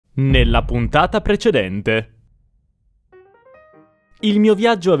Nella puntata precedente. Il mio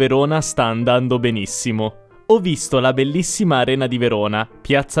viaggio a Verona sta andando benissimo. Ho visto la bellissima arena di Verona,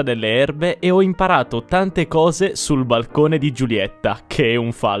 Piazza delle Erbe e ho imparato tante cose sul balcone di Giulietta, che è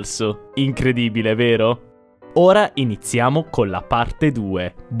un falso. Incredibile, vero? Ora iniziamo con la parte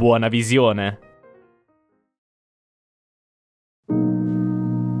 2. Buona visione!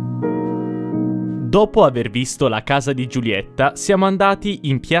 Dopo aver visto la casa di Giulietta, siamo andati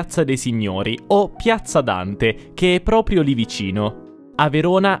in Piazza dei Signori, o Piazza Dante, che è proprio lì vicino. A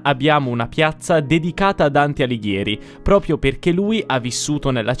Verona abbiamo una piazza dedicata a Dante Alighieri, proprio perché lui ha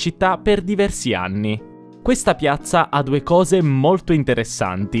vissuto nella città per diversi anni. Questa piazza ha due cose molto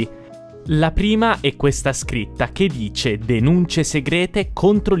interessanti. La prima è questa scritta che dice denunce segrete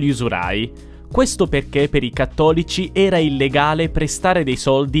contro gli usurai. Questo perché per i cattolici era illegale prestare dei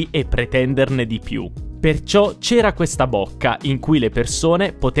soldi e pretenderne di più. Perciò c'era questa bocca in cui le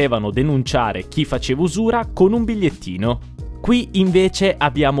persone potevano denunciare chi faceva usura con un bigliettino. Qui invece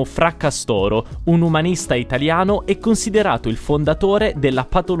abbiamo Fra Castoro, un umanista italiano e considerato il fondatore della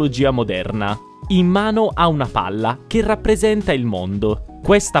patologia moderna. In mano ha una palla che rappresenta il mondo.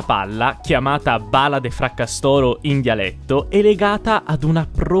 Questa palla, chiamata bala de Fra Castoro in dialetto, è legata ad una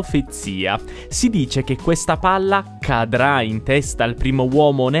profezia. Si dice che questa palla cadrà in testa al primo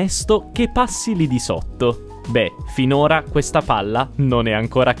uomo onesto che passi lì di sotto. Beh, finora questa palla non è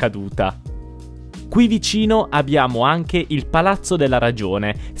ancora caduta. Qui vicino abbiamo anche il Palazzo della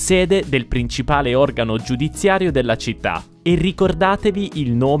Ragione, sede del principale organo giudiziario della città. E ricordatevi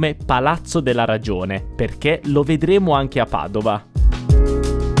il nome Palazzo della Ragione, perché lo vedremo anche a Padova.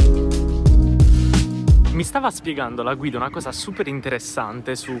 Mi stava spiegando la guida una cosa super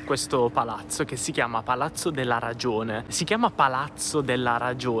interessante su questo palazzo che si chiama Palazzo della Ragione. Si chiama Palazzo della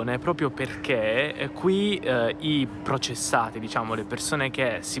Ragione proprio perché qui i processati, diciamo le persone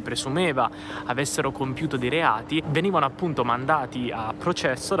che si presumeva avessero compiuto dei reati, venivano appunto mandati a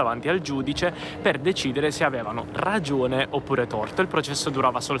processo davanti al giudice per decidere se avevano ragione oppure torto. Il processo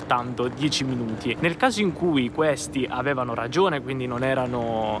durava soltanto 10 minuti. Nel caso in cui questi avevano ragione, quindi non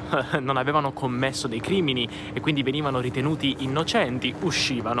avevano commesso dei crimini e quindi venivano ritenuti innocenti,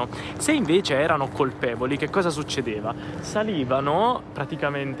 uscivano. Se invece erano colpevoli, che cosa succedeva? Salivano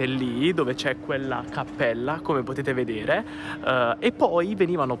praticamente lì dove c'è quella cappella, come potete vedere, e poi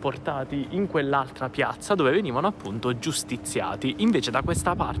venivano portati in quell'altra piazza dove venivano appunto giustiziati. Invece da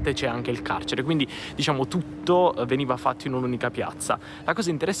questa parte c'è anche il carcere, quindi diciamo tutto veniva fatto in un'unica piazza. La cosa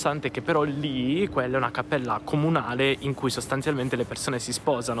interessante è che però lì, quella è una cappella comunale in cui sostanzialmente le persone si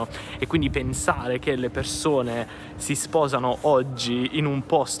sposano, e quindi pensare che le persone si sposano oggi in un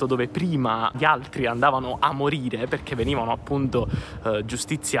posto dove prima gli altri andavano a morire perché venivano appunto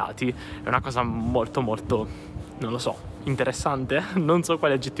giustiziati è una cosa molto non lo so, interessante? Non so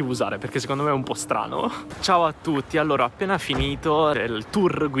quale aggettivo usare perché secondo me è un po' strano. Ciao a tutti, allora ho appena finito il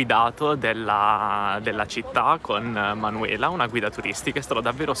tour guidato della città con Manuela, una guida turistica. È stato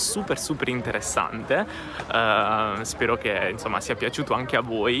davvero super interessante. Spero che insomma sia piaciuto anche a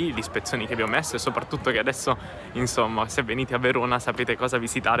voi, le ispezioni che vi ho messo, e soprattutto che adesso insomma se venite a Verona sapete cosa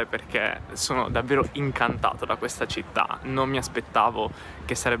visitare, perché sono davvero incantato da questa città. Non mi aspettavo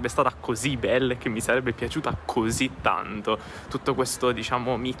che sarebbe stata così bella e che mi sarebbe piaciuta così tanto. Tutto questo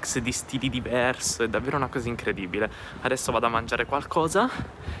diciamo mix di stili diversi è davvero una cosa incredibile. Adesso vado a mangiare qualcosa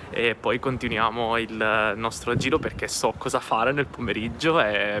e poi continuiamo il nostro giro, perché so cosa fare nel pomeriggio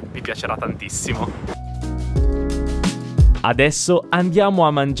e mi piacerà tantissimo. Adesso andiamo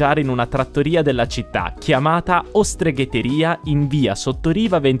a mangiare in una trattoria della città chiamata Ostregheteria in via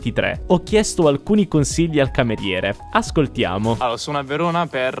Sottoriva 23. Ho chiesto alcuni consigli al cameriere. Ascoltiamo. Allora, sono a Verona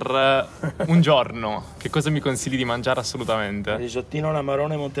per un giorno. Che cosa mi consigli di mangiare assolutamente? Risottino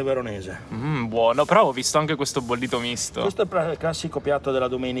all'amarone monteveronese. Buono, però ho visto anche questo bollito misto. Questo è il classico piatto della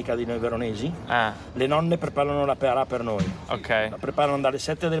domenica di noi veronesi. Le nonne preparano la perà per noi. Ok. La preparano dalle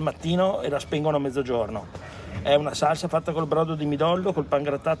 7 del mattino e la spengono a mezzogiorno. È una salsa fatta col brodo di midollo, col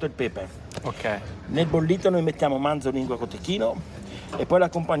pangrattato e il pepe. Ok. Nel bollito noi mettiamo manzo, lingua, cotechino e poi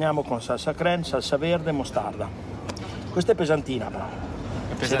l'accompagniamo con salsa crème, salsa verde e mostarda. Questa è pesantina però.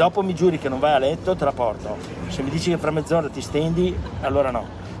 Se dopo mi giuri che non vai a letto te la porto. Se mi dici che fra mezz'ora ti stendi, allora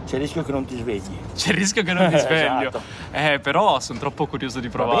no. C'è il rischio che non ti svegli. C'è il rischio che non ti sveglio. Esatto. Però sono troppo curioso di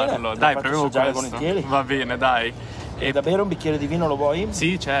provarlo. Bene, dai, proviamo questo. Volentieri. Va bene, dai. E da bere un bicchiere di vino lo vuoi?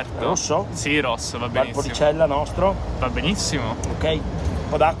 Sì, certo. Rosso? Sì, rosso, va benissimo. Valpolicella nostro? Va benissimo. Ok. Un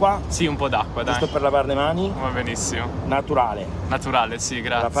po' d'acqua? Sì, un po' d'acqua, dai. Giusto per lavare le mani? Va benissimo. Naturale. Naturale, sì,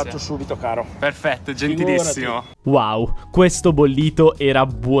 grazie. La faccio subito, caro. Perfetto, gentilissimo. Figurati. Wow, questo bollito era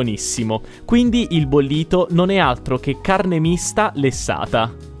buonissimo. Quindi il bollito non è altro che carne mista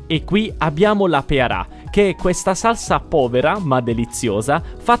lessata. E qui abbiamo la pearà, che è questa salsa povera ma deliziosa,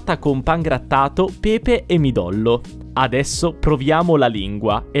 fatta con pangrattato, pepe e midollo. Adesso proviamo la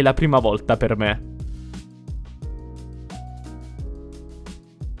lingua, è la prima volta per me.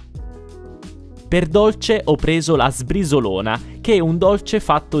 Per dolce ho preso la sbrisolona, che è un dolce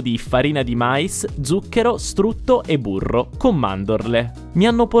fatto di farina di mais, zucchero, strutto e burro, con mandorle. Mi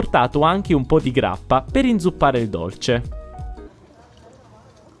hanno portato anche un po' di grappa per inzuppare il dolce.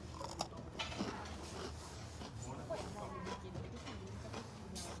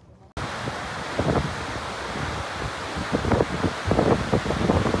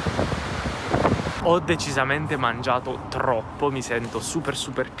 Ho decisamente mangiato troppo, mi sento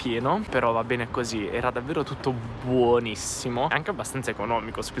super pieno, però va bene così, era davvero tutto buonissimo, anche abbastanza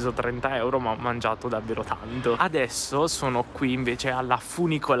economico, ho speso 30 euro ma ho mangiato davvero tanto. Adesso sono qui invece alla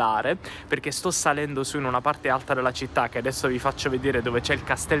funicolare, perché sto salendo su in una parte alta della città, che adesso vi faccio vedere, dove c'è il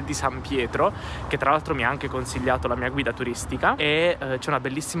Castel di San Pietro, che tra l'altro mi ha anche consigliato la mia guida turistica, e c'è una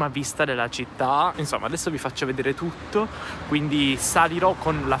bellissima vista della città. Insomma, adesso vi faccio vedere tutto, quindi salirò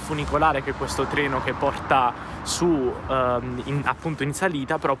con la funicolare, che è questo treno che porta su appunto in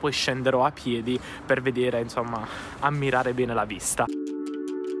salita, però poi scenderò a piedi per vedere, insomma, ammirare bene la vista.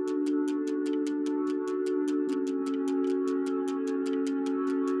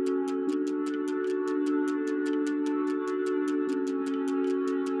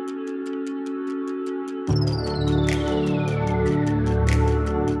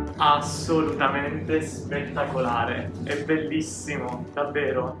 Assolutamente spettacolare, è bellissimo,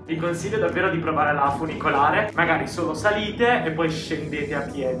 davvero. Vi consiglio davvero di provare la funicolare, magari solo salite e poi scendete a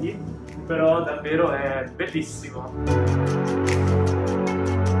piedi, però davvero è bellissimo.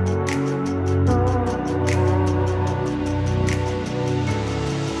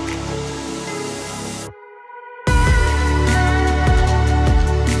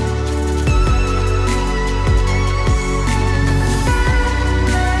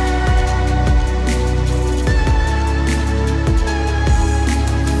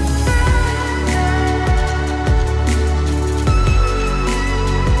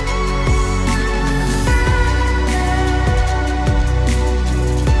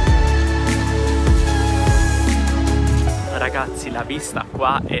 Ragazzi, la vista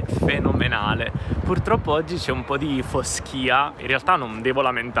qua è fenomenale. Purtroppo oggi c'è un po' di foschia, in realtà non devo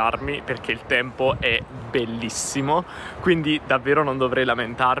lamentarmi perché il tempo è bellissimo, quindi davvero non dovrei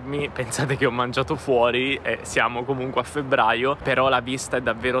lamentarmi. Pensate che ho mangiato fuori e siamo comunque a febbraio, però la vista è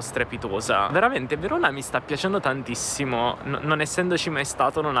davvero strepitosa. Veramente Verona mi sta piacendo tantissimo, non essendoci mai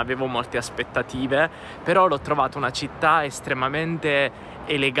stato non avevo molte aspettative, però l'ho trovata una città estremamente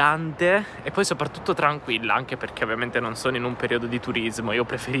elegante e poi soprattutto tranquilla, anche perché ovviamente non sono in un periodo di turismo. Io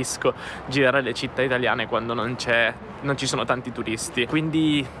preferisco girare le città italiane quando non ci sono tanti turisti,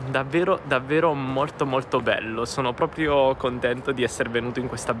 quindi davvero molto bello. Sono proprio contento di essere venuto in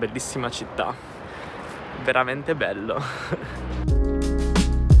questa bellissima città, veramente bello.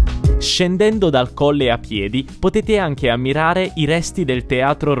 Scendendo dal colle a piedi potete anche ammirare i resti del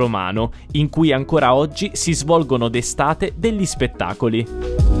teatro romano, in cui ancora oggi si svolgono d'estate degli spettacoli.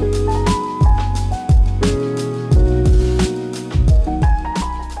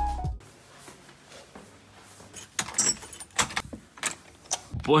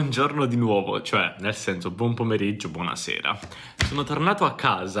 Buongiorno di nuovo, cioè nel senso buon pomeriggio, buonasera. Sono tornato a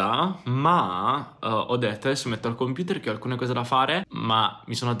casa, ma ho detto adesso metto al computer che ho alcune cose da fare, ma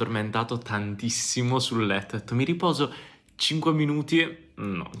mi sono addormentato tantissimo sul letto. Ho detto mi riposo 5 minuti,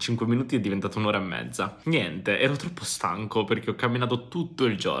 no, 5 minuti è diventato un'ora e mezza. Niente, ero troppo stanco perché ho camminato tutto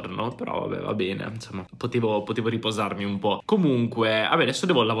il giorno, però vabbè, va bene, insomma, potevo riposarmi un po'. Comunque, vabbè, adesso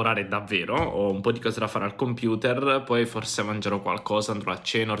devo lavorare davvero, ho un po' di cose da fare al computer, poi forse mangerò qualcosa, andrò a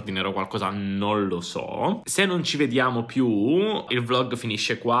cena, ordinerò qualcosa, non lo so. Se non ci vediamo più, il vlog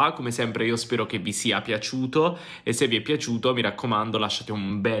finisce qua. Come sempre io spero che vi sia piaciuto e se vi è piaciuto, mi raccomando, lasciate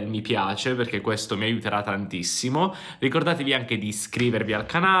un bel mi piace perché questo mi aiuterà tantissimo. Ricordatevi anche di iscrivervi al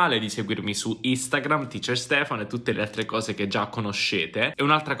canale, di seguirmi su Instagram, Teacher Stefano, e tutte le altre cose che già conoscete. E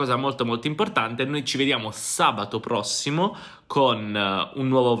un'altra cosa molto importante, noi ci vediamo sabato prossimo con un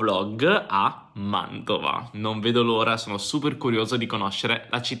nuovo vlog a Mantova. Non vedo l'ora, sono super curioso di conoscere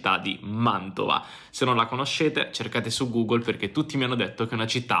la città di Mantova. Se non la conoscete, cercate su Google perché tutti mi hanno detto che è una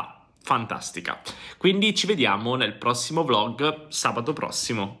città fantastica. Quindi ci vediamo nel prossimo vlog sabato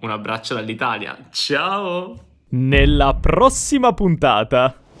prossimo. Un abbraccio dall'Italia, ciao! Nella prossima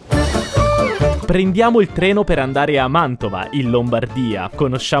puntata. Prendiamo il treno per andare a Mantova, in Lombardia,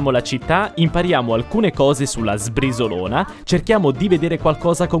 conosciamo la città, impariamo alcune cose sulla sbrisolona, cerchiamo di vedere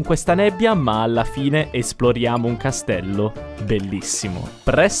qualcosa con questa nebbia, ma alla fine esploriamo un castello bellissimo.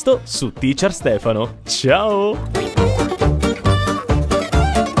 Presto su Teacher Stefano. Ciao!